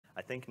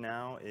think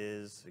now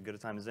is as good a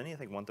time as any. I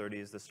think 1:30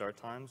 is the start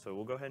time, so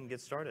we'll go ahead and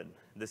get started.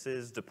 This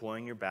is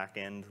deploying your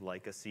backend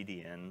like a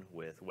CDN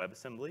with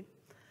WebAssembly.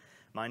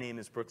 My name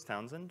is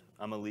Townsend.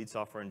 I'm a lead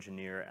software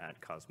engineer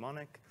at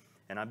Cosmonic,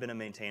 and I've been a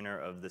maintainer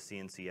of the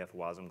CNCF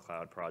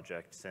WasmCloud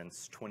project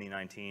since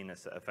 2019,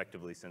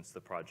 effectively since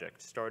the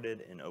project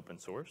started in open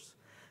source.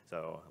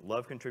 So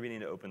love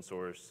contributing to open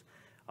source.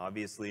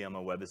 Obviously, I'm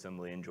a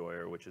WebAssembly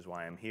enjoyer, which is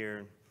why I'm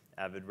here.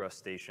 Avid Rust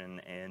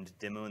station and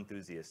demo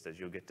enthusiast, as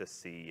you'll get to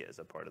see as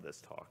a part of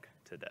this talk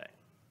today.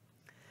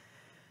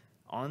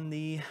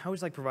 I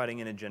always like providing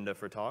an agenda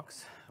for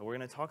talks. We're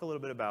going to talk a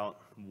little bit about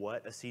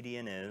what a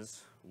CDN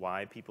is,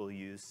 why people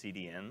use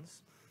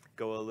CDNs,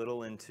 go a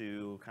little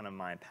into kind of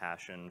my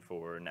passion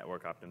for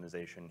network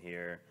optimization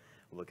here.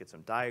 We'll look at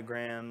some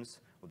diagrams,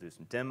 we'll do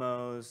some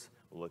demos,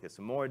 we'll look at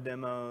some more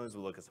demos,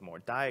 we'll look at some more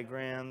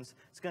diagrams.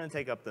 It's going to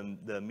take up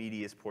the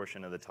meatiest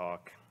portion of the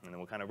talk, and then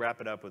we'll kind of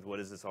wrap it up with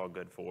what is this all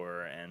good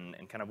for, and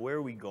kind of where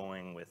are we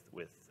going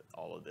with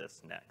all of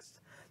this next.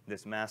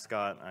 This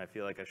mascot, I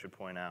feel like I should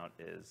point out,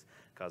 is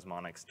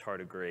Cosmonic's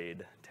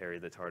tardigrade, Terry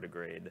the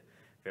tardigrade.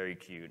 Very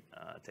cute.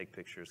 Take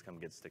pictures, come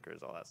get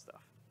stickers, all that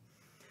stuff.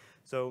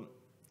 So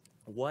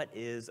what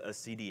is a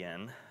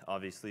CDN?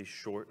 Obviously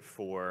short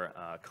for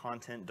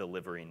Content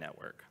Delivery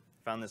Network.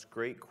 Found this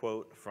great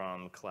quote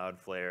from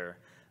Cloudflare,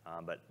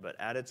 but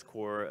at its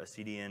core, a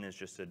CDN is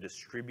just a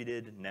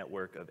distributed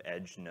network of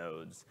edge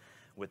nodes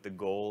with the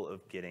goal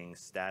of getting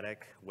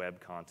static web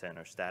content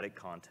or static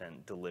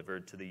content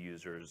delivered to the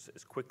users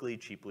as quickly,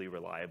 cheaply,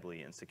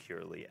 reliably, and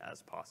securely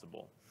as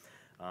possible.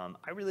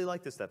 I really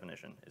like this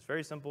definition. It's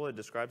very simple. It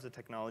describes the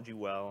technology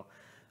well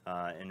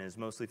and is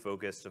mostly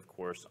focused, of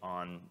course,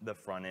 on the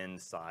front-end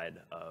side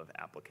of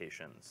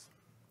applications.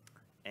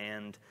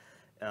 And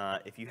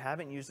if you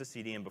haven't used a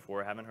CDN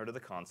before, haven't heard of the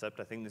concept,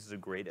 I think this is a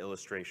great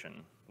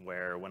illustration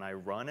where when I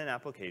run an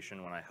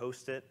application, when I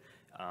host it,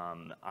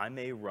 I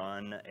may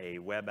run a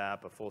web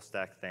app, a full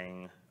stack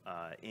thing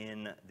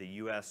in the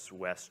US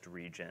West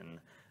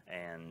region,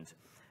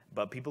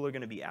 but people are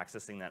going to be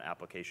accessing that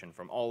application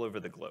from all over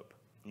the globe.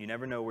 You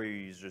never know where your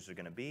users are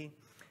going to be,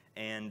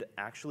 and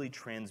actually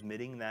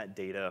transmitting that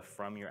data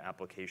from your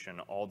application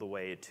all the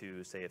way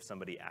to, say, if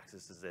somebody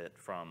accesses it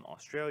from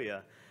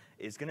Australia,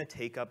 is going to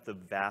take up the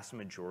vast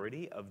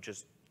majority of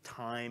just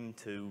time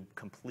to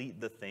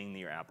complete the thing that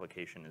your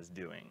application is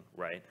doing,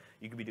 right?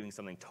 You could be doing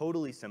something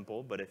totally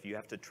simple, but if you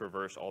have to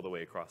traverse all the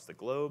way across the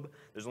globe,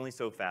 there's only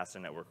so fast a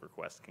network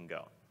request can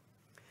go.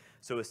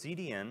 So a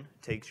CDN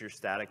takes your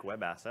static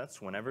web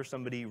assets. Whenever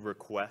somebody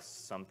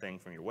requests something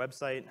from your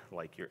website,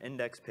 like your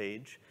index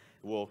page,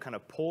 we'll kind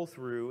of pull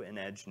through an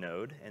edge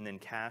node and then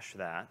cache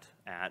that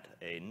at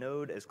a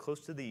node as close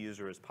to the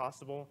user as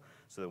possible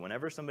so that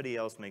whenever somebody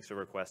else makes a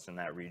request in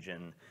that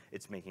region,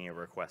 it's making a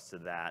request to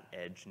that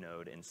edge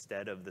node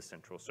instead of the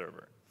central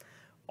server.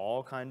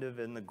 All kind of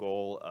in the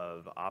goal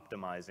of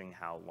optimizing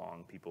how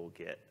long people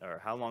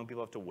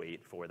have to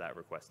wait for that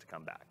request to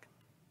come back.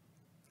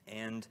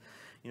 And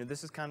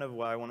this is kind of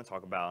what I want to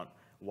talk about.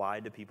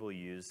 Why do people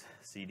use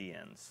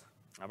CDNs?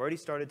 I've already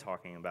started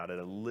talking about it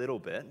a little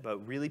bit,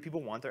 but really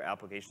people want their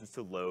applications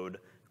to load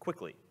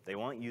quickly. They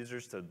want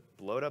users to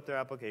load up their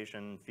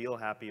application, feel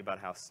happy about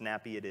how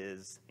snappy it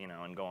is,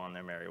 and go on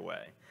their merry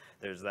way.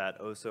 There's that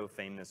oh so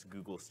famous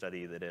Google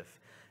study that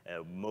if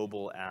a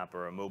mobile app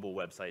or a mobile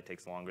website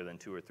takes longer than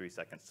 2 or 3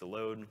 seconds to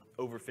load,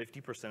 over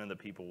 50% of the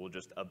people will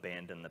just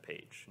abandon the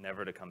page,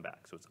 never to come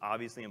back. So it's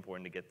obviously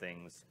important to get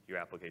your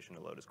application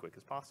to load as quick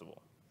as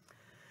possible.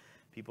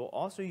 People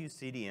also use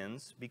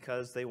CDNs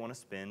because they want to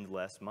spend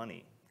less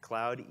money.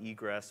 Cloud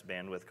egress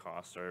bandwidth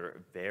costs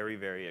are very,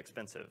 very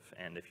expensive.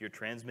 And if you're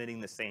transmitting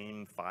the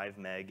same 5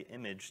 meg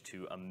image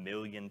to 1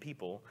 million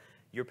people,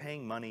 you're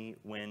paying money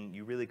when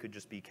you really could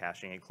just be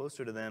caching it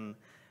closer to them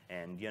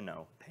and,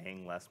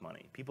 paying less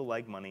money. People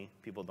like money.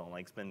 People don't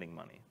like spending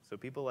money. So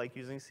people like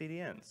using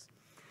CDNs.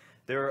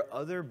 There are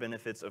other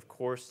benefits, of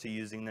course, to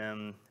using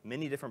them.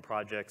 Many different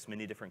projects,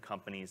 many different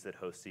companies that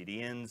host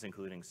CDNs,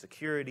 including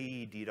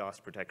security,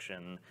 DDoS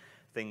protection,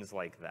 things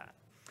like that.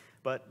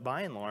 But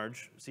by and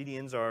large,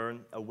 CDNs are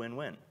a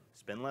win-win.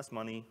 Spend less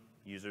money,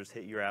 users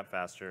hit your app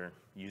faster,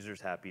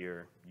 users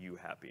happier, you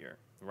happier,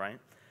 right?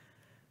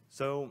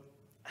 So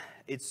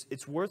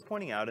it's worth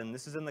pointing out, and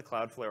this is in the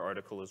Cloudflare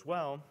article as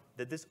well,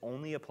 that this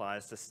only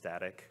applies to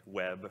static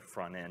web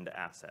front-end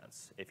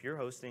assets. If you're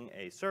hosting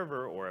a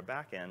server or a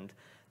backend,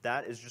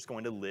 that is just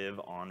going to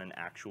live on an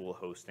actual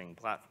hosting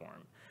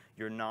platform.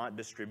 You're not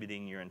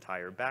distributing your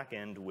entire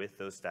backend with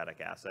those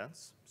static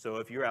assets. So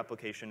if your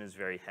application is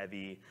very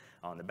heavy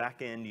on the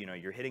backend,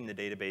 you're hitting the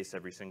database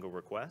every single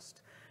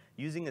request,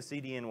 using a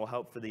CDN will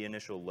help for the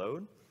initial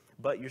load,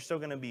 but you're still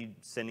going to be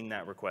sending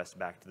that request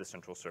back to the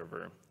central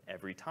server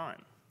every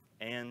time.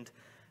 And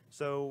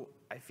so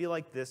I feel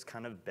like this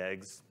kind of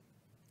begs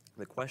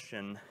the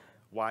question,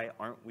 why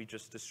aren't we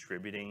just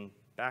distributing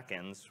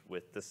backends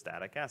with the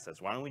static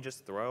assets? Why don't we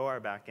just throw our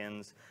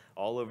backends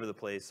all over the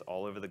place,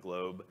 all over the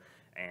globe,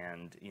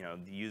 and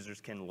the users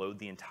can load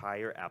the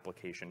entire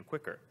application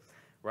quicker,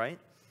 right?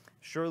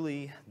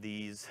 Surely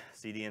these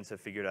CDNs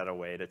have figured out a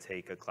way to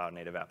take a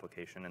cloud-native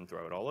application and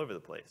throw it all over the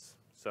place.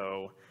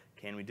 So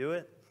can we do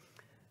it?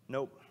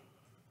 Nope.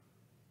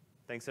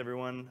 Thanks,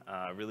 everyone.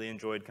 Really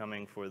enjoyed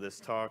coming for this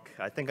talk.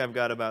 I think I've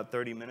got about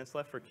 30 minutes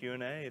left for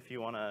Q&A if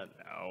you want to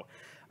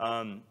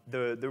know.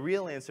 The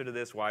real answer to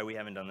this, why we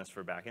haven't done this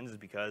for backends, is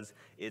because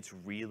it's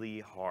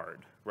really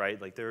hard,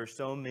 right? Like there are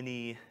so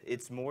many,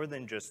 it's more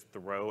than just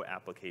throw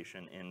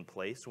application in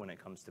place when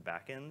it comes to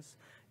backends.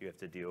 You have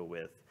to deal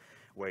with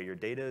where your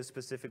data is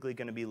specifically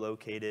going to be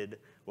located,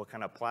 what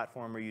kind of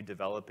platform are you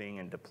developing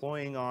and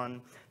deploying on.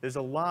 There's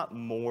a lot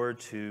more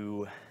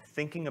to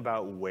thinking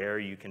about where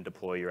you can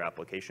deploy your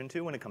application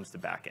to when it comes to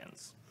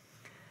backends.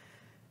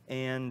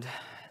 And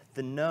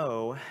the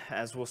no,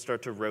 as we'll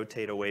start to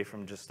rotate away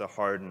from just the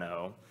hard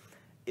no,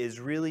 is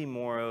really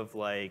more of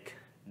like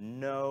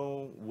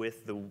no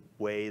with the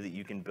way that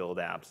you can build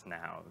apps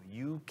now.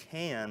 You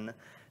can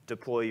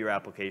deploy your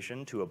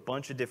application to a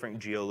bunch of different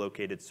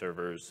geolocated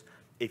servers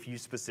if you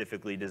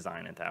specifically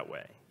design it that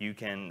way. You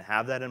can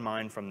have that in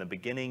mind from the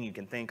beginning. You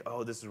can think,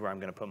 oh, this is where I'm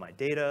going to put my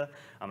data.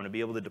 I'm going to be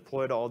able to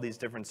deploy to all these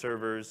different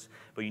servers.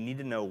 But you need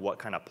to know what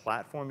kind of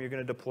platform you're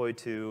going to deploy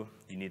to.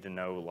 You need to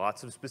know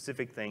lots of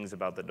specific things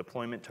about the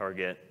deployment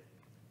target.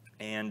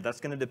 And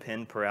that's going to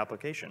depend per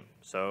application.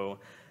 So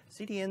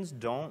CDNs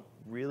don't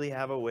really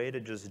have a way to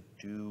just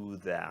do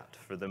that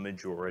for the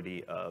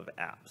majority of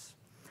apps.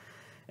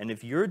 And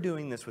if you're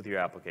doing this with your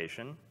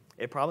application,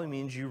 it probably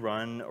means you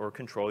run or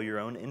control your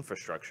own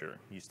infrastructure.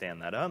 You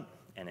stand that up,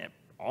 and it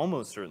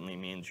almost certainly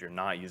means you're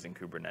not using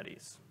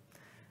Kubernetes.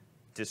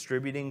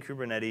 Distributing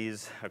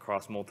Kubernetes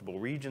across multiple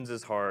regions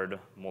is hard,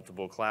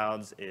 multiple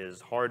clouds is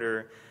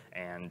harder,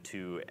 and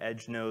to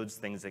edge nodes,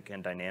 things that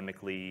can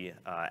dynamically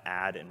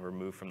add and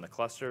remove from the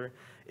cluster,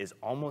 is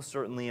almost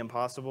certainly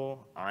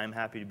impossible. I'm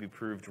happy to be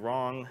proved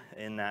wrong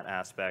in that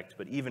aspect,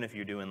 but even if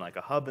you're doing like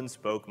a hub and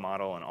spoke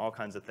model and all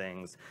kinds of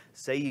things,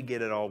 say you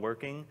get it all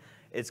working,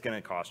 it's going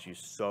to cost you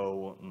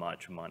so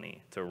much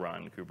money to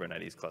run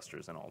Kubernetes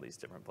clusters in all these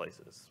different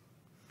places.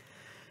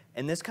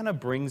 And this kind of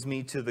brings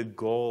me to the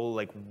goal,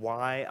 like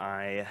why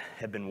I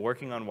have been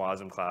working on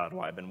WasmCloud,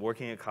 why I've been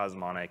working at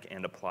Cosmonic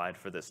and applied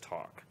for this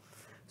talk.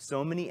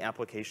 So many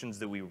applications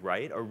that we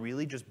write are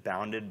really just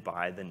bounded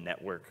by the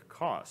network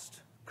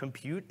cost.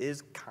 Compute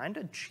is kind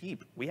of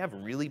cheap. We have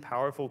really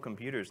powerful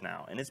computers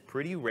now, and it's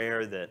pretty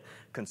rare that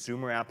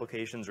consumer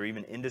applications or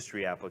even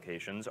industry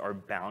applications are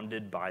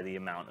bounded by the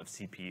amount of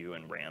CPU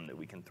and RAM that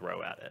we can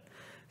throw at it.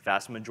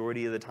 Vast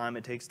majority of the time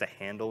it takes to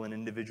handle an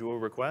individual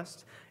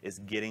request is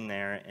getting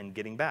there and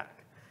getting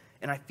back.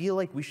 And I feel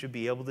like we should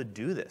be able to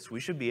do this. We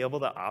should be able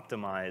to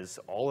optimize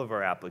all of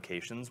our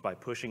applications by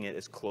pushing it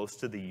as close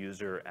to the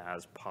user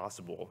as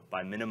possible,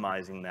 by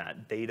minimizing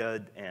that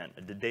data and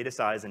the data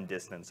size and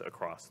distance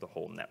across the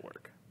whole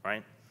network,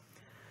 right?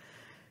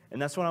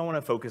 And that's what I want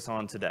to focus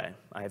on today.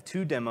 I have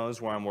two demos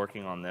where I'm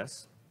working on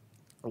this.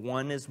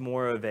 One is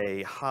more of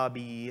a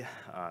hobby,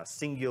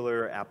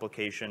 singular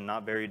application,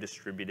 not very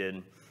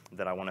distributed,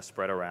 that I want to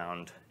spread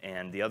around.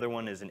 And the other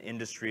one is an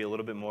industry, a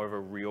little bit more of a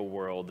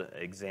real-world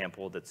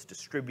example that's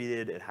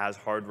distributed. It has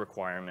hard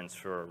requirements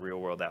for a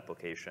real-world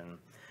application.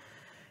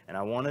 And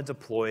I want to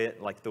deploy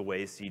it like the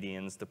way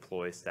CDNs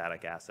deploy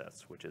static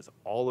assets, which is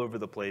all over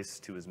the place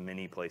to as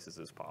many places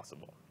as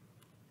possible.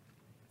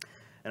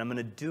 And I'm going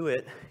to do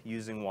it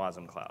using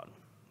WasmCloud.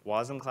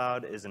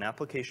 WasmCloud is an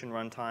application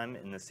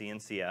runtime in the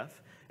CNCF.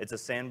 It's a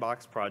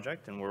sandbox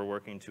project, and we're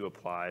working to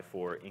apply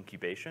for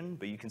incubation,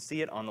 but you can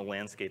see it on the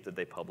landscape that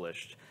they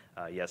published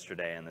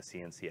yesterday in the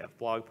CNCF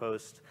blog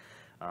post.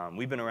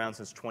 We've been around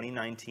since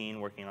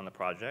 2019 working on the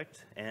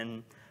project,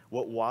 and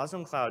what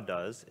WasmCloud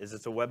does is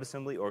it's a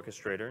WebAssembly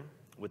orchestrator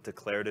with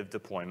declarative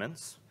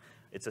deployments.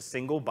 It's a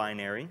single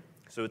binary,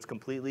 so it's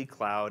completely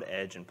cloud,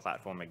 edge, and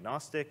platform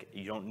agnostic.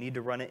 You don't need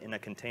to run it in a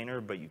container,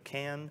 but you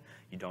can.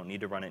 You don't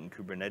need to run it in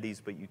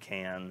Kubernetes, but you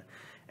can.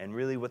 And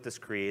really what this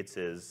creates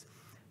is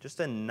just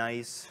a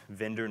nice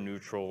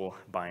vendor-neutral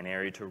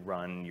binary to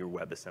run your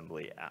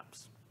WebAssembly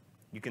apps.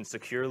 You can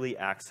securely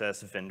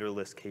access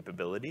vendorless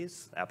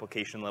capabilities,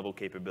 application-level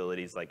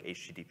capabilities like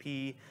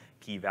HTTP,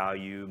 key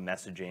value,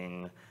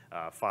 messaging,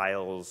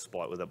 files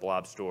with a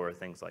blob store,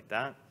 things like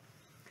that.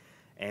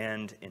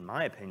 And in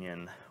my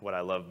opinion, what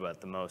I love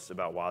the most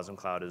about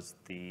WasmCloud is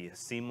the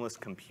seamless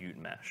compute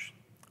mesh.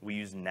 We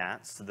use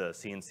NATS, the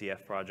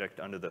CNCF project,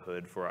 under the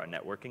hood for our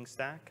networking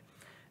stack.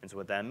 And so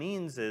what that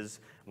means is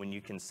when you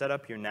can set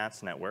up your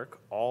NATS network,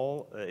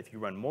 if you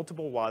run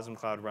multiple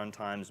WasmCloud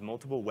runtimes,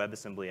 multiple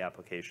WebAssembly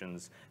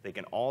applications, they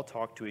can all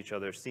talk to each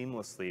other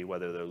seamlessly,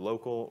 whether they're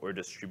local or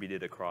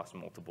distributed across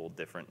multiple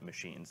different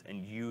machines.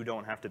 And you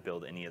don't have to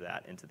build any of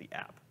that into the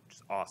app, which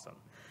is awesome.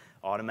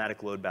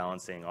 Automatic load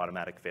balancing,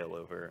 automatic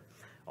failover,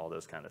 all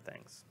those kind of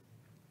things.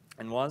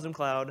 And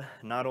WasmCloud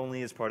not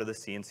only is part of the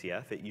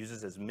CNCF, it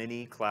uses as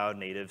many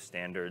cloud-native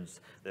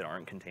standards that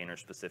aren't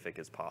container-specific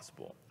as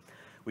possible.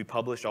 We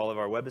publish all of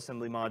our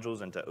WebAssembly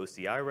modules into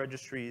OCI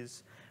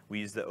registries. We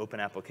use the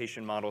Open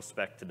Application Model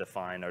spec to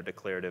define our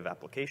declarative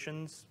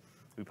applications.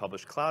 We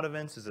publish cloud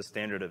events as a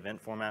standard event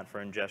format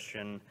for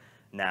ingestion.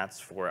 NATs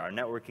for our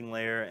networking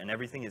layer, and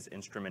everything is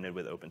instrumented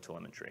with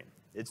OpenTelemetry.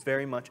 It's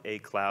very much a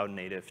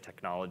cloud-native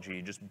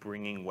technology, just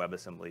bringing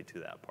WebAssembly to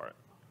that part.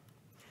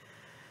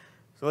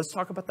 So let's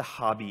talk about the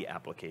hobby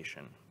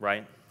application,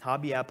 right?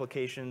 Hobby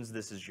applications,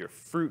 this is your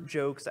Fruit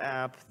Jokes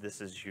app.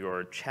 This is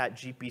your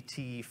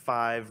ChatGPT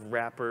 5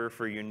 wrapper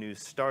for your new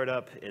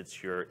startup.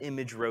 It's your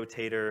image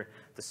rotator,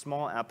 the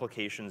small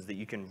applications that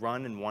you can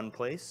run in one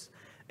place.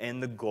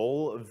 And the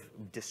goal of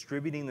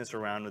distributing this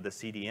around with a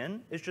CDN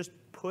is just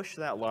push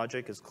that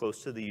logic as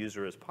close to the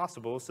user as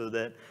possible so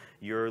that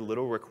your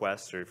little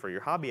requests or for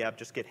your hobby app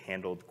just get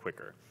handled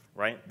quicker,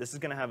 right? This is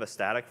going to have a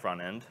static front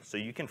end, so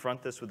you can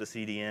front this with a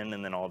CDN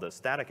and then all the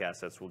static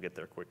assets will get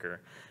there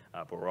quicker.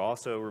 But we're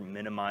also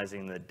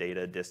minimizing the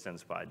data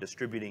distance by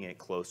distributing it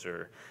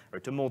closer or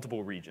to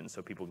multiple regions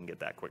so people can get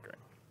that quicker.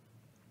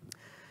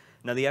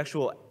 Now the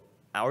actual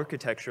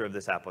architecture of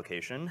this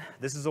application,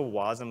 this is a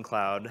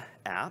WasmCloud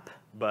app,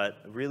 but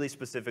really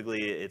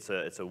specifically it's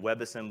a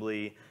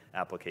WebAssembly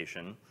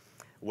application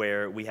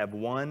where we have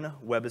one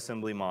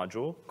WebAssembly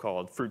module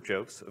called Fruit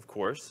Jokes, of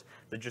course,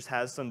 that just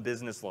has some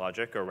business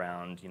logic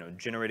around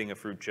generating a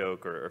fruit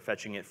joke or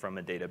fetching it from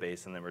a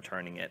database and then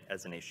returning it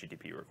as an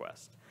HTTP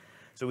request.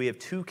 So we have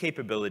two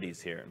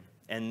capabilities here,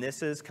 and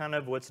this is kind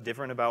of what's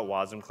different about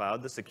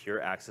WasmCloud, the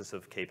secure access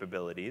of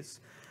capabilities.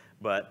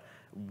 But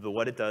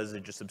what it does,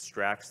 it just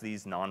abstracts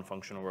these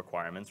non-functional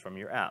requirements from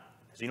your app.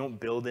 So you don't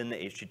build in the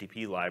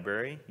HTTP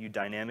library. You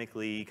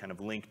dynamically kind of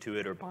link to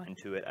it or bind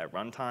to it at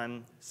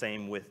runtime.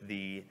 Same with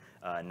the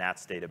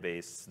NATS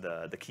database,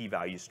 the key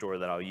value store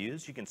that I'll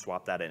use. You can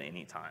swap that at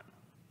any time.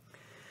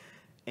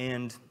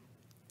 And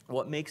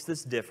what makes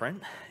this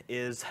different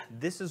is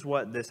this is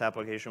what this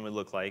application would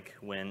look like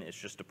when it's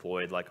just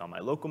deployed like on my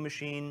local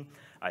machine.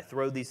 I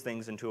throw these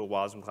things into a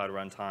WasmCloud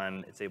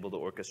runtime. It's able to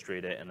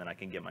orchestrate it, and then I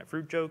can get my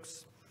fruit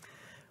jokes.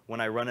 When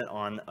I run it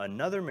on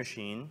another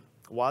machine,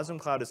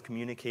 WasmCloud is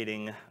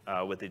communicating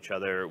with each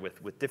other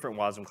with different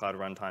WasmCloud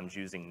runtimes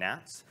using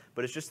NATs,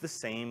 but it's just the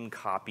same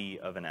copy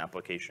of an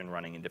application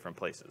running in different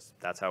places.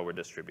 That's how we're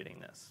distributing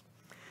this.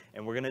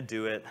 And we're going to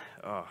do it,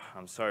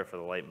 I'm sorry for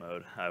the light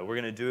mode. We're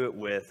going to do it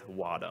with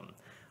Wasm.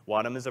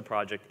 Wasm is a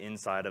project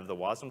inside of the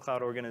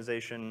WasmCloud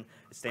organization.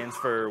 It stands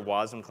for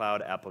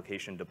WasmCloud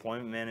Application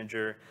Deployment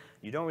Manager.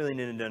 You don't really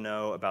need to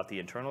know about the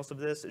internals of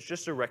this. It's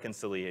just a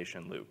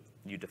reconciliation loop.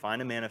 You define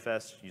a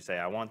manifest. You say,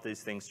 I want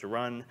these things to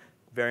run,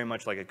 very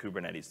much like a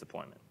Kubernetes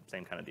deployment.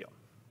 Same kind of deal.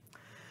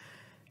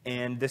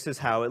 And this is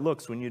how it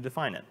looks when you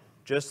define it.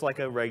 Just like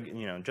a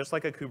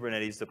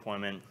Kubernetes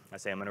deployment, I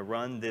say I'm going to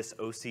run this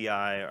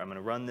OCI, or I'm going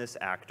to run this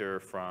actor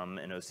from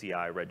an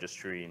OCI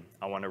registry.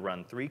 I want to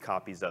run 3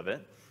 copies of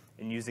it.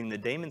 And using the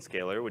daemon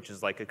scaler, which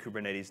is like a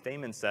Kubernetes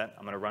daemon set,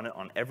 I'm going to run it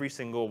on every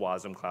single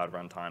WasmCloud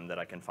runtime that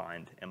I can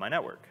find in my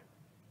network.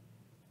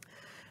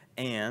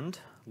 And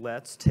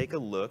let's take a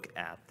look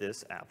at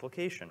this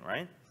application,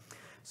 right?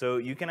 So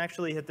you can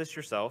actually hit this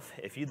yourself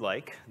if you'd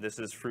like. This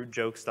is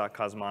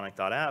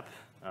fruitjokes.cosmonic.app.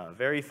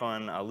 Very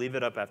fun. I'll leave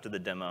it up after the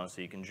demo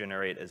so you can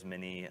generate as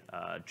many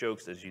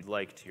jokes as you'd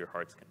like to your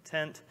heart's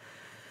content.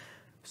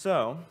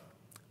 So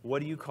what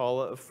do you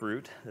call a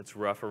fruit that's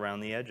rough around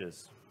the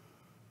edges?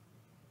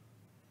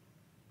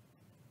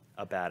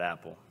 A bad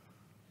apple.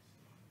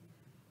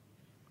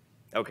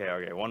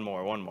 Okay, one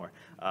more.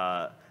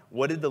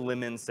 What did the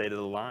lemon say to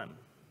the lime?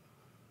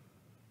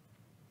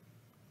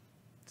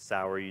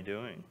 Sour you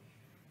doing?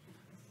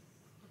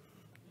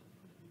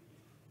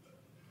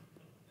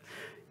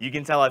 You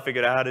can tell I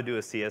figured out how to do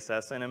a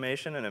CSS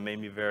animation, and it made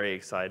me very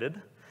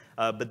excited.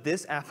 But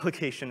this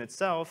application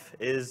itself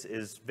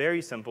is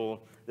very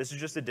simple. This is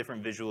just a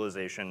different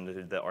visualization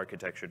to the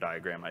architecture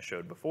diagram I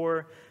showed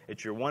before.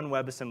 It's your one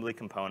WebAssembly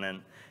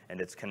component, and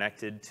it's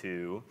connected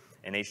to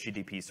an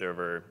HTTP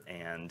server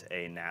and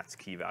a NATS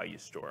key value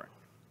store.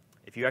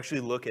 If you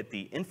actually look at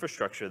the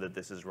infrastructure that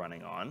this is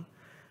running on,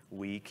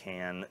 we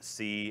can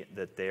see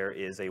that there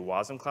is a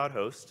WasmCloud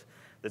host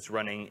that's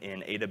running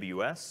in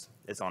AWS.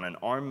 It's on an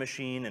ARM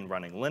machine and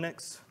running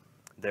Linux.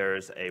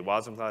 There's a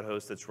WasmCloud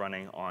host that's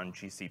running on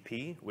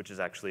GCP, which is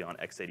actually on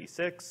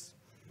x86.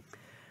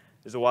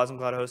 There's a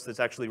WasmCloud host that's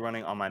actually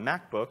running on my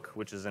MacBook,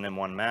 which is an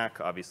M1 Mac,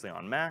 obviously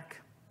on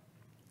Mac,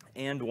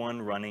 and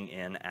one running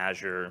in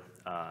Azure.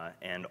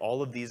 And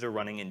all of these are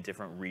running in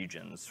different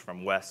regions,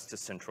 from west to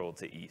central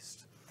to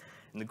east.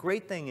 And the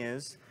great thing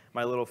is,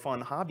 my little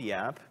fun hobby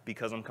app,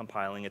 because I'm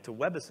compiling it to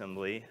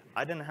WebAssembly,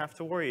 I didn't have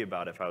to worry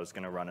about if I was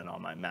going to run it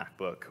on my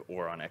MacBook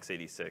or on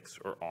x86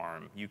 or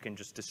ARM. You can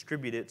just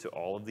distribute it to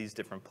all of these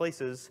different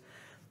places.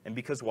 And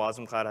because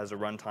WasmCloud has a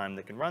runtime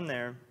that can run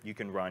there, you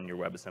can run your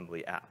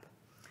WebAssembly app.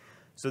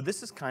 So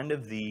this is kind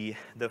of the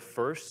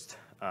first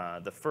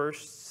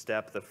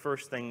step, the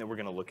first thing that we're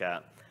going to look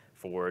at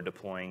for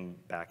deploying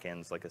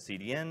backends like a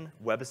CDN.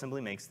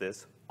 WebAssembly makes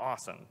this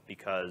awesome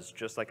because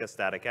just like a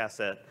static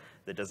asset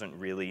that doesn't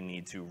really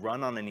need to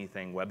run on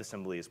anything,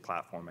 WebAssembly is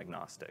platform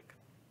agnostic.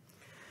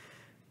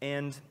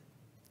 And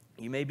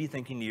you may be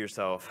thinking to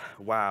yourself,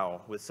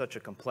 wow, with such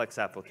a complex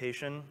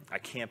application, I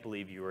can't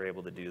believe you were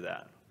able to do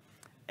that.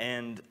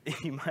 And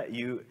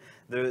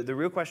the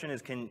real question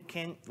is,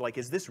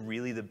 is this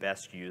really the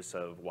best use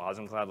of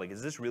WasmCloud? Like,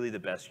 is this really the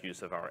best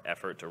use of our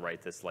effort to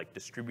write this like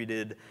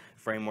distributed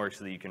framework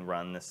so that you can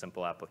run this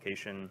simple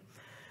application?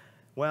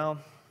 Well,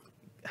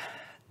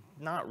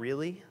 not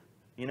really.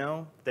 You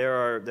know, there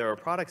are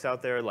products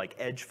out there like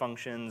edge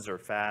functions or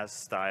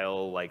fast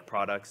style like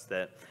products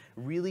that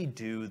really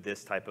do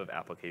this type of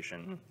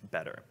application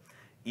better.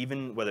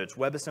 Even whether it's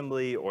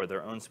WebAssembly or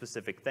their own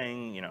specific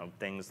thing, you know,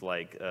 things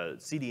like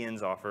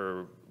CDNs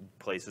offer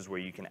places where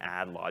you can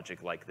add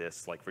logic like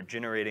this, like for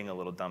generating a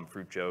little dumb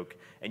fruit joke,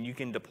 and you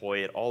can deploy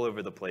it all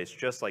over the place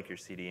just like your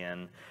CDN.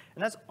 And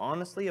that's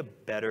honestly a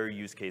better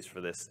use case for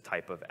this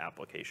type of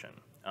application.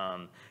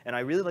 And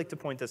I really like to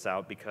point this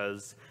out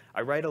because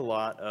I write a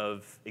lot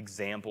of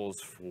examples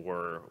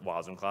for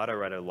WasmCloud. I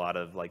write a lot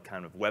of like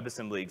kind of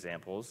WebAssembly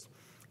examples.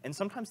 And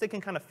sometimes they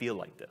can kind of feel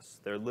like this.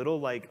 They're little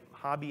like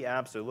hobby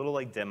apps, they're little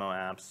like demo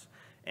apps,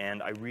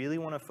 and I really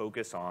want to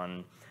focus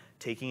on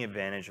taking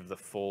advantage of the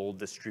full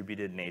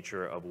distributed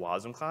nature of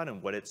WasmCloud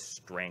and what its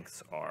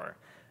strengths are.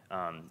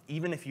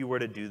 Even if you were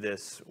to do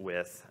this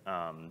with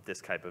this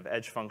type of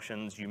edge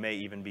functions, you may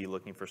even be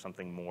looking for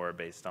something more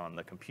based on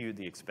the compute,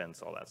 the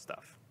expense, all that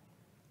stuff.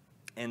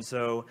 And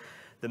so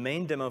the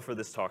main demo for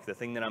this talk, the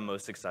thing that I'm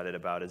most excited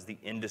about, is the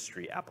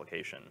industry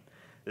application.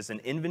 This is an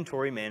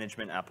inventory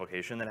management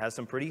application that has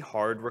some pretty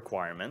hard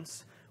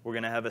requirements. We're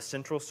going to have a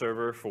central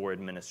server for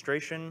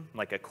administration,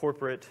 like a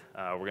corporate.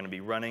 We're going to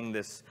be running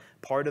this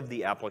part of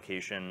the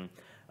application.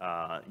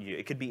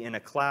 It could be in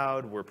a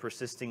cloud. We're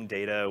persisting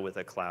data with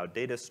a cloud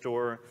data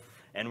store.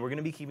 And we're going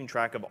to be keeping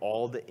track of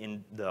all the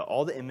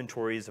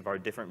inventories of our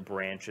different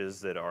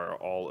branches that are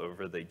all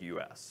over the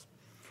US.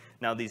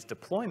 Now, these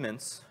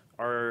deployments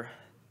are,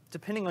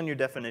 depending on your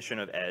definition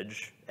of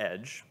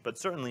edge, but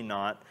certainly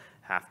not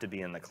have to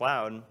be in the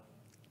cloud.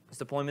 These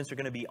deployments are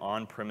going to be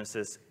on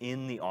premises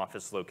in the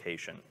office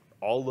location,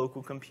 all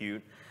local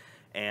compute,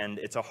 and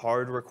it's a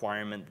hard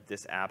requirement that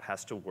this app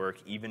has to work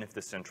even if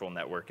the central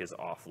network is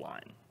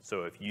offline.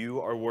 So if you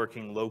are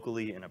working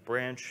locally in a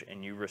branch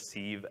and you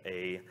receive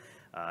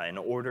an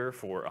order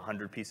for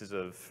 100 pieces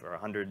of, or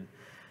 100,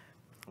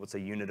 what's a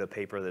unit of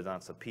paper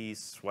that's a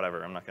piece,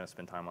 whatever, I'm not going to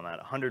spend time on that,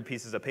 100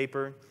 pieces of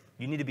paper,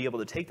 you need to be able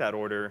to take that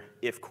order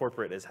if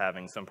corporate is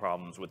having some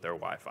problems with their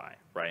Wi-Fi,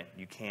 right?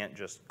 You can't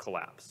just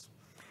collapse.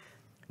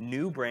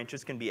 New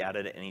branches can be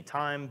added at any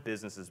time.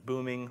 Business is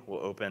booming. We'll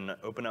open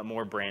up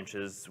more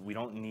branches. We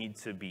don't need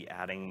to be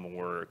adding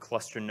more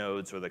cluster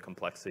nodes or the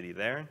complexity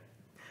there.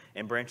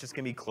 And branches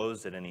can be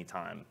closed at any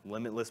time.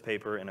 Limitless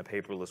paper in a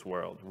paperless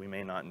world. We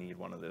may not need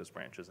one of those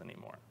branches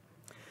anymore.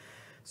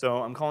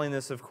 So I'm calling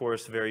this, of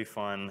course, very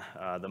fun,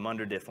 the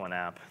Munder Difflin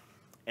app.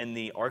 And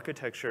the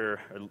architecture,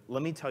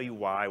 let me tell you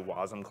why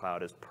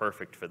WasmCloud is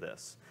perfect for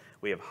this.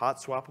 We have hot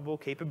swappable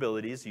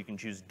capabilities. You can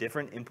choose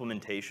different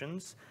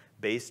implementations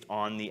based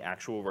on the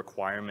actual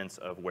requirements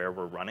of where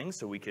we're running.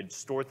 So we could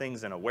store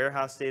things in a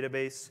warehouse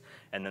database,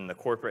 and then the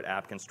corporate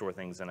app can store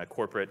things in a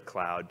corporate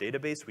cloud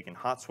database. We can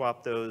hot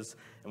swap those,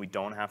 and we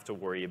don't have to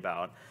worry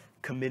about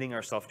committing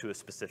ourselves to a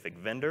specific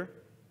vendor.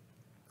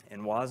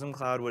 And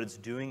WasmCloud, what it's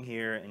doing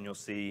here, and you'll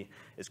see,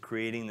 is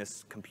creating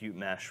this compute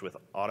mesh with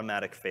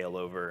automatic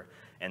failover.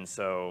 And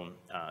so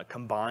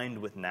combined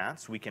with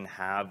NATs, we can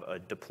have a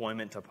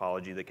deployment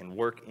topology that can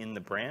work in the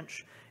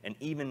branch. And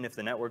even if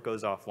the network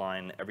goes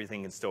offline,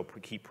 everything can still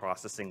keep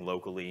processing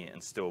locally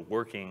and still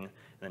working. And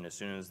then as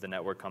soon as the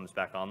network comes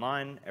back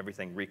online,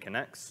 everything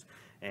reconnects,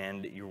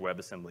 and your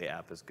WebAssembly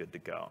app is good to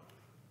go.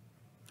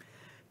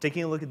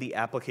 Taking a look at the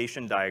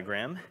application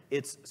diagram,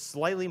 it's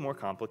slightly more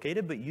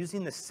complicated, but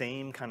using the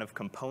same kind of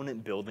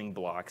component building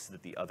blocks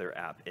that the other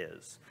app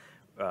is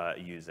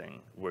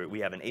using. We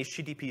have an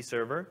HTTP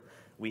server.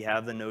 We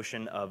have the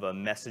notion of a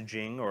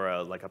messaging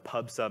or like a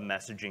pub/sub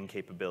messaging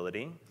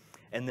capability,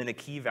 and then a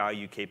key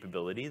value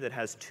capability that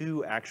has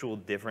two actual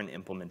different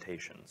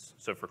implementations.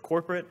 So for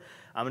corporate,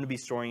 I'm going to be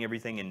storing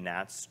everything in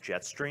NATS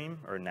Jetstream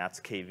or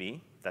NATS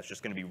KV. That's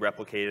just going to be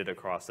replicated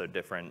across the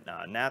different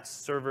NATS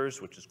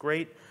servers, which is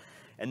great.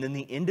 And then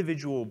the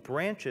individual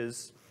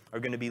branches are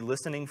going to be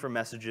listening for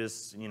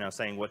messages,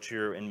 saying what's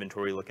your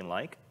inventory looking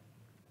like.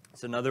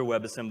 It's another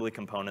WebAssembly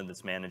component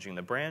that's managing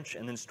the branch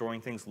and then storing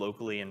things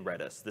locally in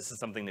Redis. This is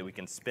something that we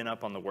can spin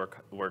up on the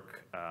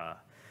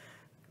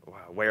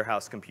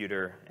warehouse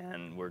computer,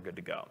 and we're good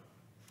to go.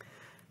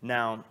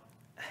 Now,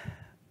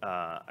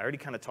 I already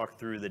kind of talked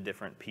through the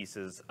different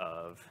pieces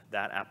of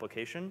that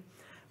application,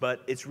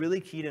 but it's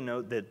really key to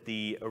note that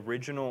the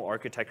original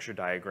architecture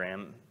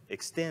diagram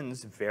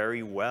extends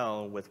very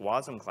well with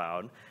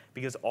WasmCloud,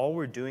 because all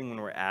we're doing when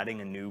we're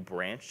adding a new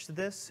branch to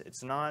this,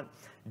 it's not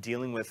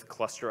dealing with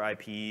cluster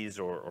IPs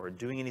or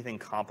doing anything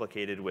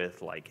complicated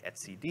with like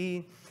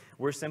etcd.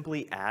 We're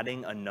simply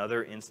adding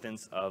another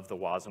instance of the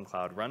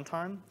WasmCloud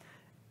runtime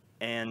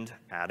and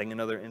adding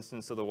another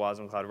instance of the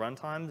WasmCloud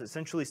runtime,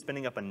 essentially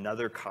spinning up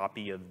another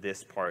copy of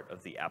this part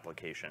of the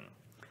application.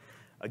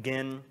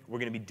 Again, we're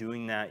going to be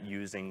doing that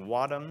using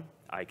Wasm.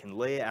 I can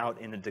lay out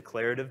in a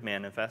declarative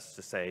manifest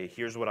to say,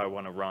 here's what I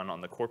want to run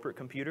on the corporate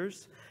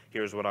computers,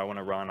 here's what I want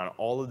to run on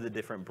all of the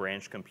different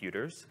branch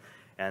computers,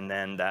 and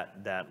then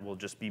that will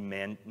just be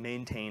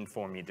maintained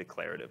for me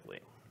declaratively.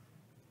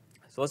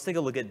 So let's take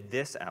a look at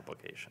this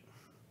application.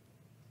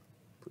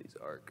 Please,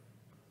 Arc.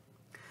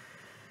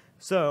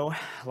 So,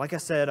 like I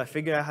said, I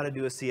figured out how to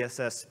do a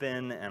CSS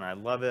spin, and I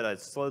love it. I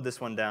slowed this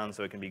one down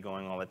so it can be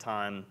going all the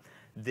time.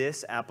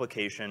 This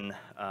application,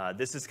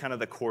 this is kind of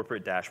the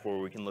corporate dashboard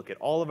where we can look at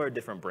all of our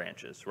different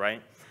branches,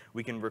 right?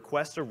 We can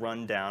request a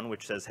rundown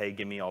which says, hey,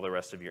 give me all the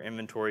rest of your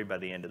inventory by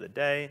the end of the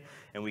day,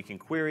 and we can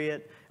query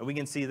it, and we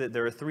can see that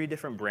there are 3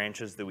 different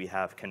branches that we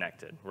have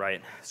connected,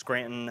 right?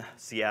 Scranton,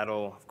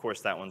 Seattle, of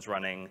course that one's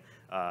running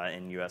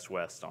in US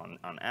West on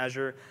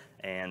Azure,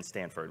 and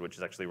Stanford, which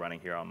is actually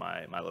running here on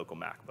my local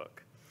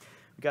MacBook.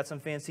 We've got some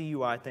fancy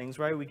UI things,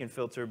 right? We can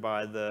filter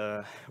by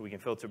the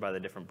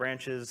different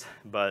branches,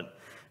 but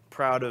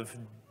proud of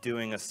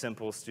doing a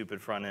simple,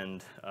 stupid front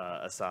end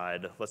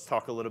aside. Let's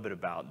talk a little bit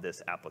about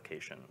this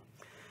application.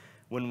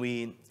 When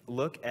we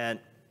look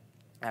at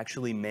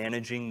actually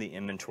managing the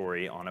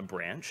inventory on a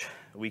branch,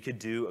 we could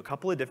do a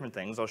couple of different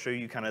things. I'll show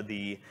you kind of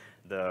the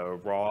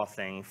raw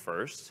thing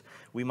first.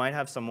 We might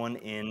have someone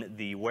in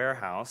the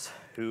warehouse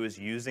who is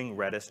using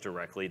Redis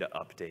directly to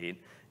update,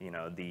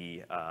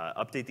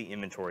 update the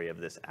inventory of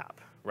this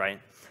app,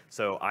 right?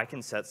 So I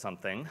can set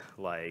something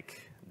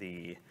like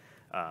the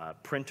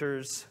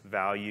printers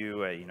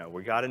value,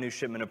 we got a new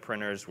shipment of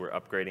printers, we're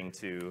upgrading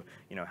to,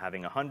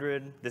 having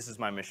 100. This is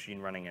my machine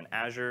running in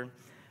Azure.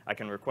 I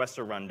can request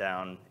a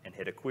rundown and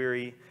hit a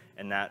query,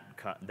 and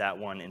that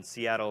one in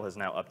Seattle has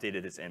now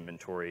updated its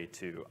inventory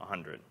to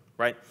 100,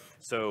 right?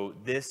 So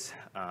this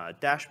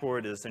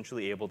dashboard is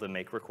essentially able to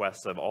make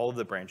requests of all of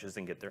the branches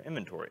and get their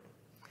inventory.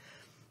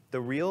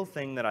 The real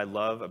thing that I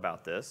love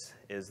about this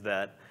is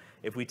that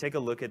if we take a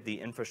look at the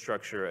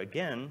infrastructure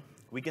again,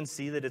 we can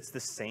see that it's the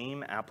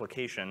same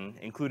application,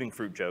 including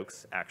Fruit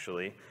Jokes,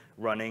 actually,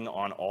 running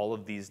on all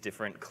of these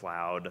different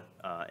cloud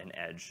and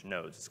edge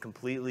nodes. It's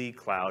completely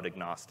cloud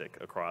agnostic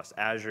across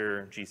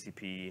Azure,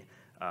 GCP,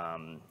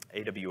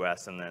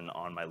 AWS, and then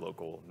on my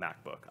local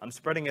MacBook. I'm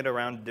spreading it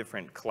around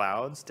different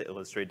clouds to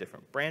illustrate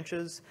different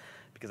branches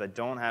because I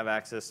don't have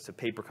access to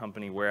paper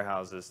company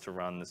warehouses to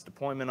run this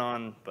deployment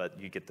on, but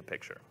you get the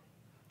picture.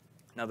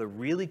 Now, the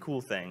really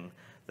cool thing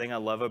I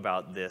love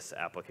about this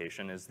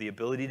application is the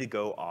ability to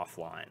go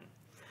offline.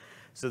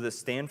 So the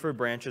Stanford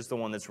branch is the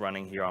one that's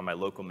running here on my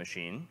local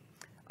machine.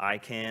 I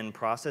can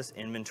process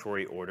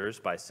inventory orders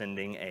by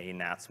sending a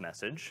NATS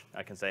message.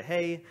 I can say,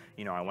 hey,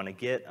 I want to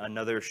get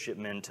another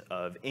shipment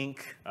of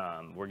ink.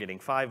 We're getting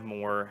 5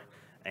 more,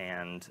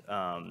 and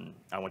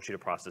I want you to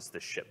process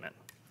this shipment.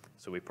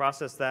 So we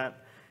process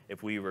that.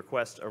 If we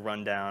request a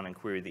rundown and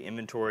query the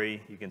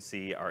inventory, you can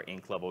see our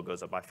ink level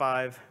goes up by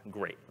 5.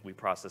 Great, we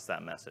process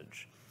that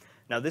message.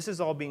 Now this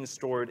is all being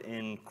stored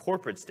in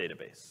corporate's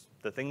database.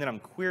 The thing that I'm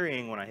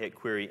querying when I hit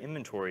query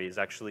inventory is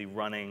actually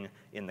running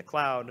in the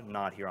cloud,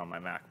 not here on my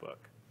MacBook.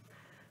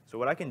 So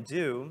what I can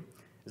do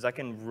is I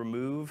can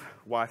remove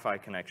Wi-Fi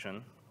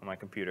connection on my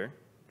computer,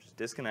 just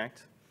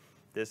disconnect.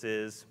 This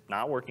is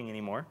not working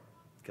anymore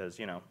because,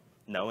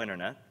 no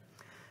internet.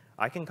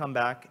 I can come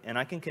back and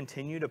I can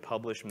continue to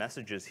publish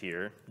messages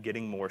here,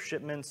 getting more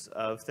shipments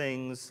of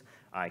things.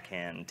 I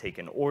can take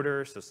an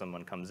order, so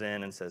someone comes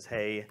in and says,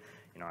 hey,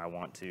 I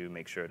want to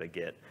make sure to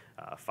get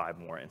 5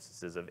 more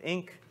instances of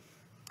ink.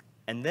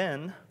 And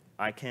then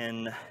I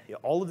can,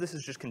 all of this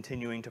is just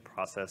continuing to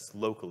process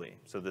locally.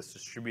 So this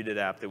distributed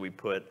app that we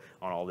put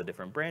on all the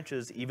different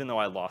branches, even though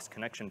I lost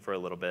connection for a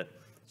little bit,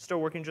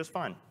 still working just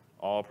fine,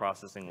 all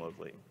processing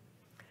locally.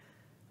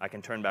 I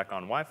can turn back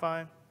on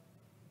Wi-Fi.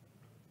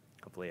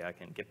 Hopefully I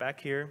can get back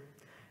here.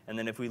 And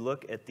then if we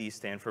look at the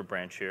Stanford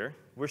branch here,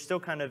 we're still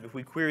kind of, if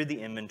we query the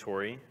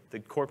inventory, the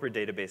corporate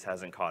database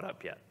hasn't caught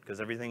up yet because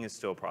everything is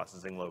still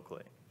processing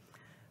locally.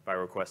 If I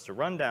request a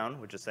rundown,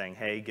 which is saying,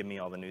 hey, give me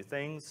all the new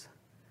things,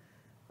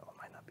 oh, it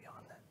might not be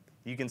on that.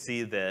 You can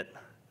see that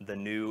the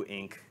new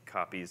ink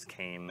copies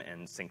came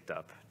and synced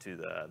up to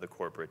the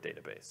corporate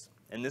database.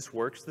 And this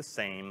works the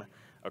same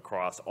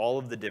across all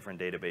of the different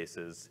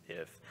databases.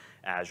 If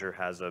Azure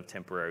has a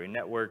temporary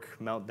network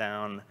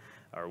meltdown,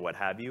 or what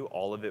have you,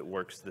 all of it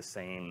works the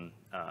same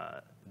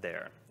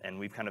there. And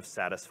we've kind of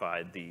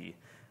satisfied the,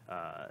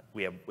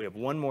 we have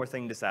one more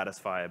thing to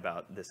satisfy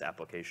about this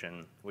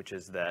application, which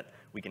is that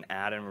we can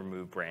add and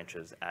remove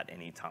branches at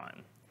any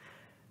time.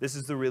 This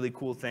is the really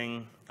cool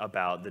thing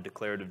about the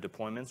declarative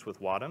deployments with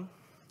Wasm.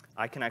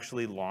 I can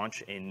actually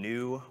launch a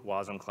new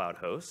wasmCloud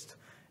host,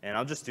 and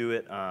I'll just do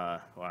it,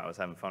 wow, I was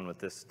having fun with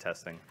this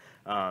testing.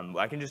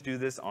 I can just do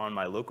this on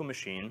my local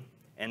machine.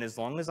 And as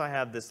long as I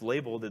have this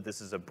label that this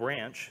is a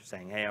branch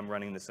saying, hey, I'm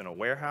running this in a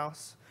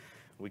warehouse,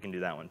 we can do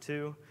that one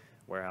too.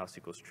 Warehouse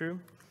equals true.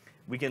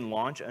 We can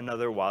launch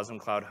another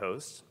wasmCloud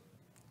host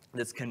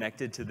that's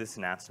connected to this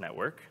NATS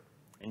network.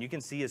 And you can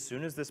see as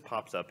soon as this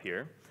pops up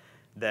here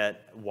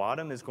that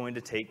Wasm is going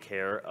to take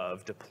care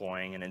of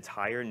deploying an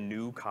entire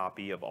new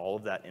copy of all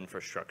of that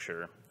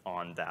infrastructure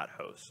on that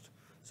host.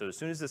 So as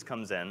soon as this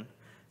comes in,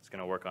 It's going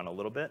to work on a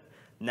little bit.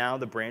 Now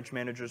the branch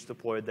manager is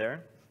deployed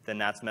there. The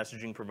NATS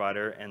messaging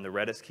provider and the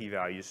Redis key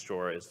value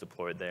store is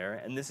deployed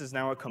there. And this is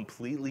now a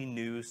completely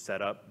new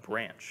setup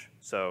branch.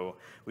 So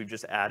we've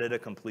just added a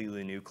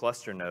completely new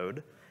cluster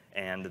node,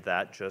 and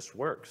that just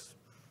works.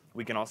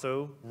 We can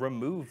also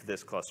remove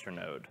this cluster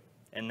node,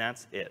 and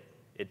that's it.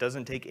 It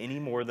doesn't take any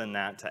more than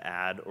that to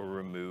add or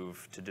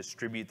remove to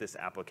distribute this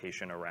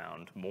application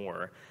around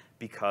more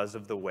because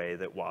of the way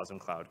that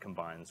WasmCloud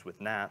combines with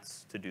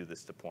NATS to do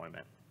this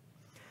deployment.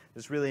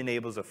 This really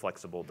enables a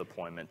flexible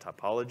deployment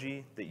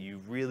topology that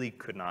you really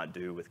could not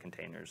do with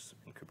containers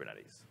in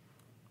Kubernetes.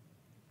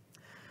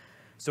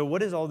 So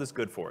what is all this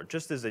good for?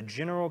 Just as a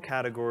general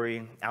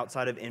category,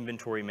 outside of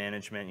inventory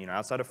management,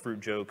 outside of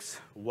fruit jokes,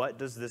 what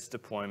does this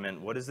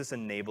deployment, what does this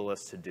enable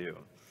us to do?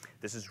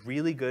 This is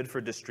really good for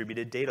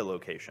distributed data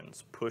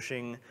locations,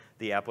 pushing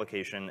the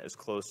application as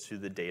close to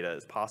the data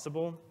as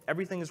possible.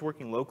 Everything is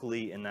working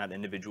locally in that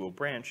individual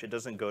branch. It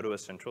doesn't go to a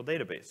central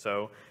database.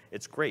 So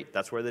it's great.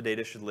 That's where the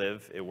data should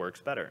live. It works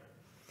better.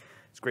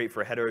 It's great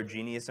for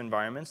heterogeneous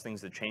environments,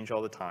 things that change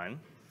all the time.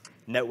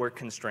 Network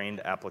constrained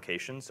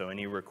applications, so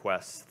any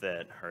requests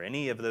that, or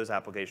any of those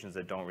applications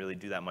that don't really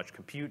do that much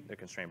compute, they're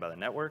constrained by the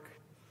network.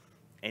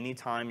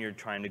 Anytime you're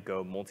trying to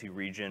go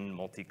multi-region,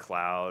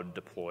 multi-cloud,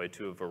 deploy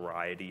to a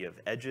variety of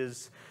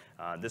edges,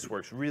 this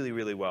works really,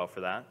 really well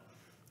for that.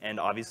 And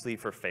obviously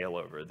for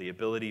failover, the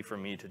ability for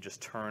me to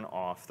just turn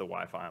off the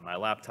Wi-Fi on my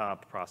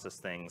laptop, process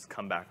things,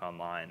 come back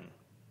online,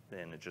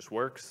 and it just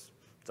works.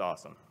 It's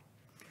awesome.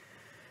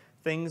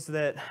 Things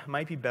that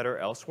might be better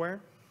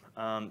elsewhere.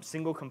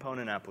 Single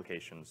component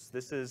applications.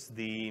 This is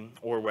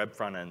or web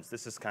front ends.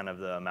 This is kind of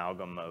the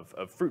amalgam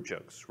of fruit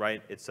jokes,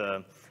 right? It's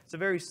a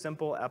very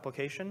simple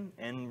application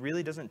and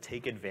really doesn't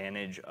take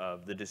advantage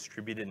of the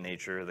distributed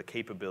nature, the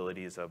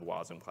capabilities of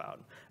WasmCloud.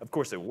 Of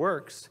course it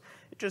works.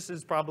 It just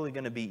is probably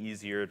going to be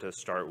easier to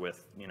start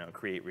with,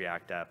 create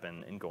React app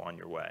and go on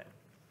your way.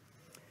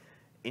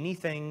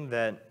 Anything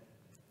that,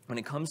 when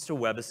it comes to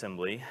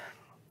WebAssembly,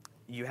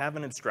 you have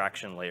an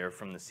abstraction layer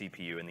from the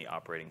CPU in the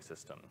operating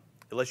system.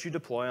 It lets you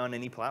deploy on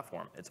any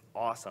platform. It's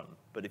awesome.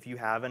 But if you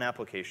have an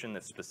application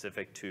that's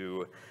specific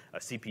to a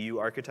CPU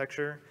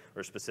architecture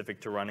or specific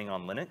to running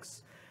on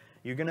Linux,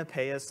 you're going to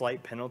pay a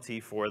slight penalty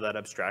for that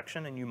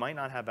abstraction, and you might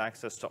not have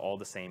access to all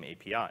the same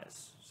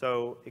APIs.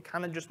 So it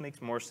kind of just makes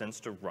more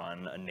sense to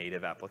run a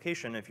native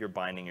application if you're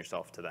binding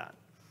yourself to that.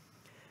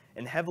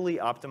 And heavily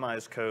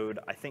optimized code,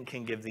 I think,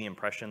 can give the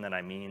impression that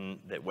I mean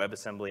that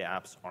WebAssembly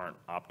apps aren't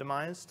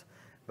optimized.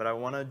 But I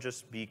want to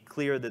just be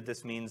clear that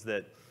this means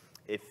that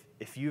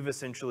if you've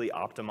essentially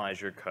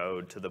optimized your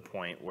code to the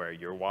point where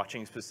you're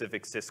watching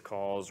specific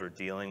syscalls or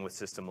dealing with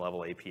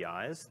system-level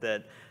APIs,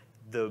 that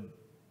the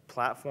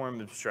platform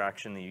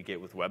abstraction that you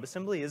get with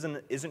WebAssembly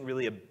isn't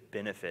really a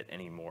benefit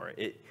anymore.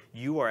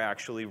 You are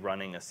actually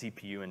running a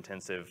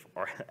CPU-intensive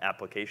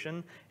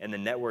application, and the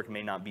network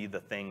may not be the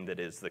thing that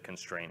is the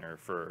constrainer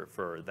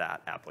for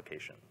that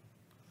application.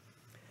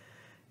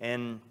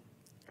 And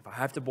if I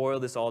have to boil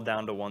this all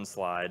down to one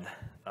slide,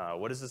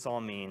 what does this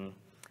all mean?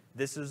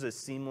 This is a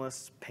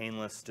seamless,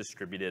 painless,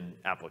 distributed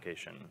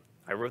application.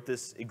 I wrote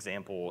this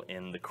example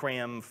in the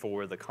cram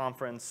for the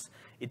conference.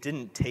 It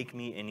didn't take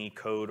me any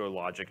code or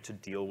logic to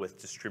deal with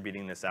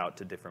distributing this out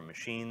to different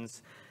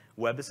machines.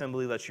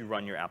 WebAssembly lets you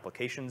run your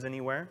applications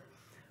anywhere.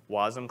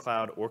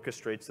 WasmCloud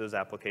orchestrates those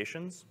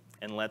applications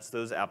and lets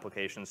those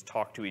applications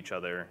talk to each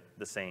other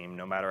the same,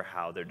 no matter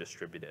how they're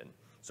distributed.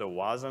 So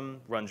Wasm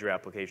runs your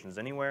applications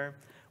anywhere.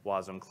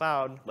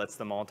 WasmCloud lets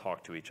them all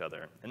talk to each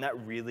other. And that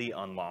really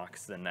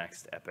unlocks the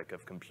next epic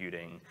of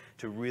computing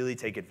to really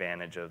take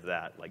advantage of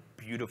that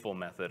beautiful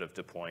method of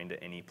deploying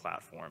to any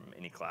platform,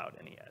 any cloud,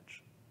 any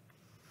edge.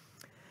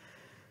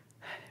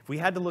 If we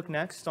had to look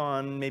next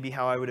on maybe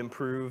how I would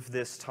improve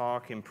this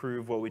talk,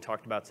 improve what we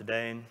talked about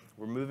today,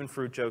 we're moving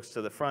fruit jokes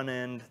to the front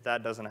end.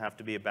 That doesn't have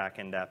to be a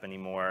backend app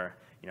anymore.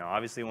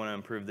 Obviously want to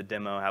improve the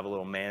demo, have a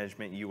little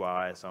management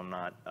UI, so I'm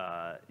not,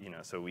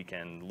 so we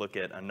can look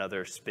at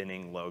another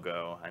spinning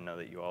logo. I know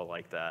that you all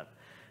like that.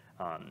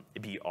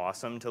 It'd be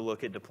awesome to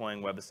look at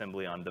deploying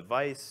WebAssembly on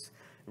device,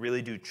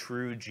 really do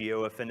true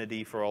geo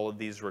affinity for all of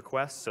these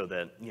requests so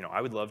that,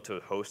 I would love to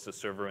host a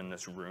server in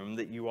this room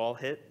that you all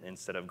hit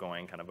instead of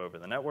going kind of over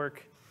the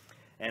network,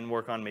 and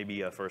work on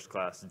maybe a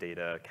first-class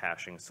data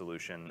caching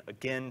solution,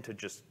 again, to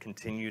just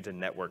continue to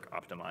network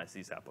optimize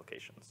these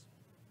applications.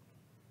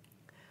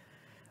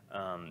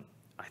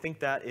 I think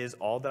that is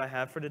all that I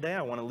have for today.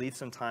 I want to leave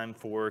some time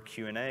for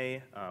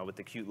Q&A with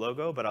the cute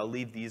logo, but I'll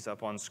leave these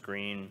up on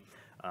screen.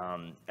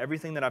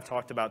 Everything that I've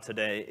talked about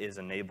today is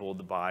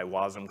enabled by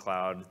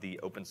WasmCloud, the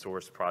open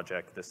source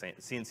project, the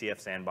CNCF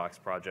sandbox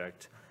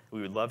project.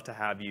 We would love to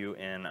have you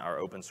in our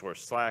open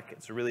source Slack.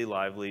 It's a really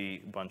lively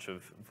bunch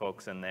of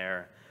folks in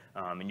there.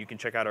 And you can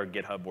check out our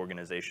GitHub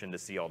organization to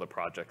see all the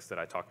projects that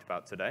I talked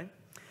about today.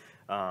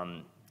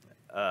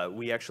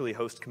 We actually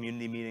host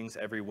community meetings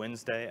every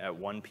Wednesday at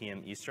 1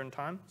 p.m. Eastern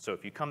time. So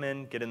if you come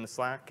in, get in the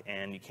Slack,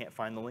 and you can't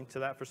find the link to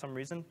that for some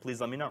reason,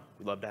 please let me know.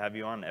 We'd love to have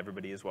you on.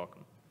 Everybody is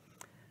welcome.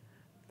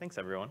 Thanks,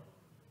 everyone.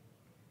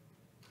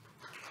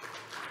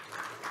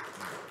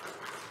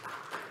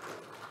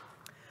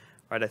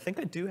 All right, I think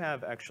I do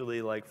have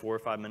actually like 4 or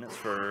 5 minutes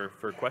for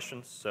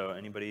questions, so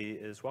anybody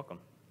is welcome.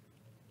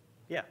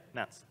 Yeah,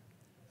 Nats.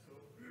 So,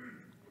 if you're going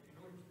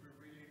to be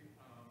really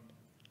follow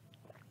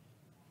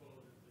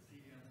the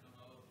CDN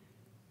analogy,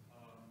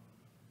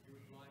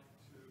 you would like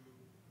to,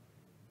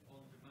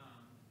 on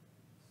demand,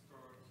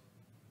 start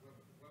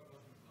WebAssembly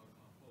process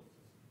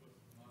because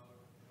now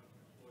you have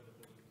deployed a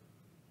bullet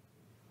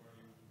where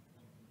you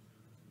want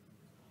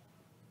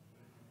them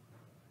to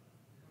respond.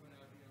 Do you have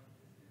an idea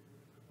if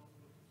it's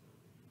possible to sort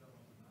of do that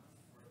on demand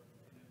or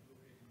in a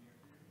location near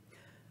to you?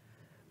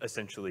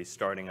 Essentially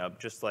starting up,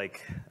 just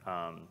like,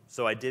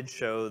 so I did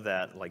show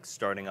that like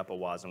starting up a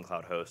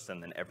WasmCloud host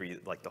and then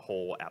the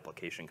whole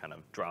application kind of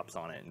drops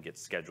on it and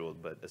gets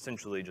scheduled, but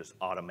essentially just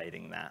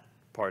automating that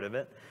part of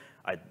it.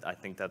 I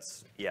think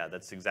that's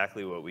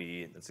exactly what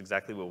we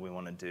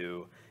want to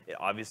do. It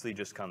obviously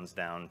just comes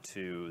down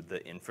to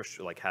the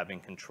infrastructure, like having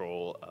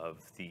control of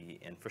the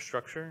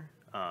infrastructure.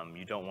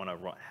 You don't want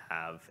to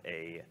have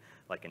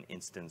an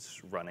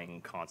instance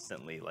running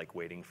constantly, like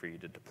waiting for you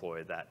to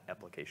deploy that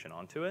application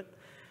onto it.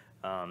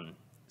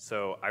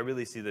 So I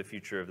really see the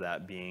future of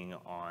that being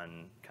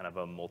on kind of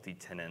a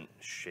multi-tenant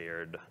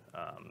shared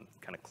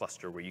kind of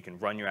cluster where you can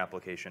run your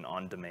application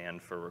on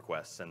demand for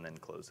requests and then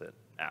close it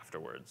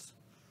afterwards.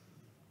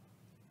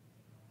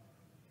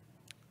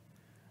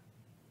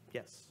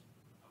 Yes?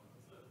 What's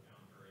the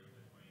boundary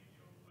between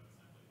your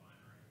WebAssembly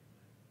binary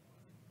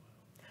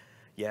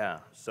and Yeah,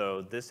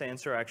 so this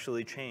answer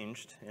actually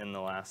changed in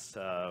the last,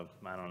 I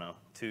don't know,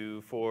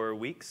 2-4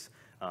 weeks.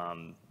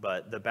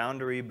 But the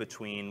boundary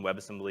between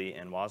WebAssembly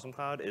and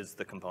WasmCloud is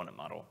the component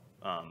model.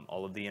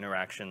 All of the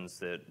interactions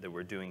that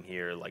we're doing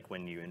here, like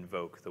when you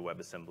invoke the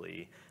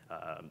WebAssembly,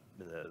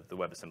 the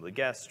WebAssembly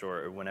guest,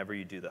 or whenever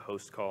you do the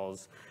host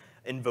calls,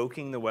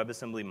 invoking the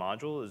WebAssembly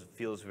module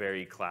feels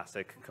very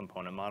classic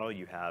component model.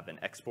 You have an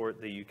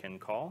export that you can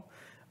call.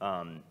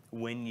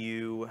 When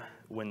the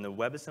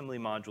WebAssembly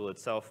module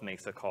itself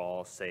makes a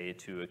call, say,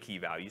 to a key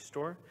value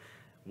store,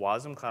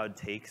 WasmCloud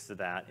takes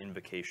that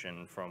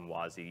invocation from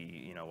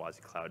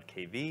WasmCloud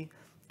KV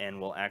and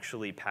will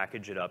actually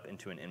package it up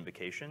into an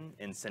invocation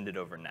and send it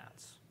over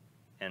NATs.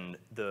 And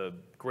the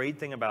great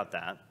thing about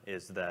that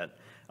is that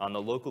on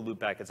the local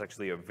loopback, it's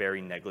actually a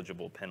very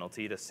negligible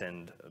penalty to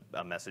send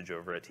a message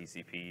over a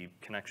TCP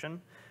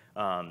connection.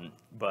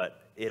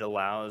 But it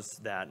allows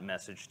that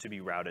message to be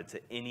routed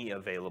to any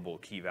available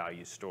key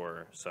value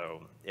store.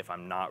 So if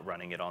I'm not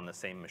running it on the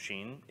same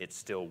machine, it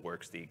still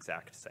works the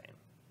exact same.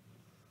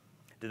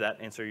 Did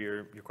that answer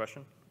your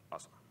question?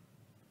 Awesome.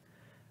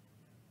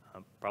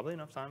 Probably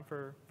enough time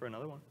for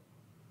another one.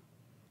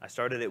 I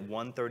started at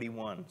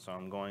 1:31, so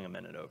I'm going a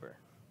minute over.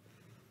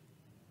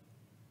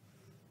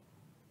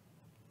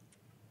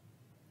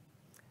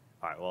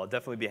 All right, well, I'll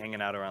definitely be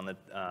hanging out around the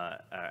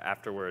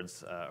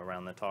afterwards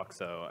around the talk,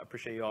 so I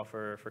appreciate you all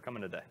for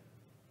coming today.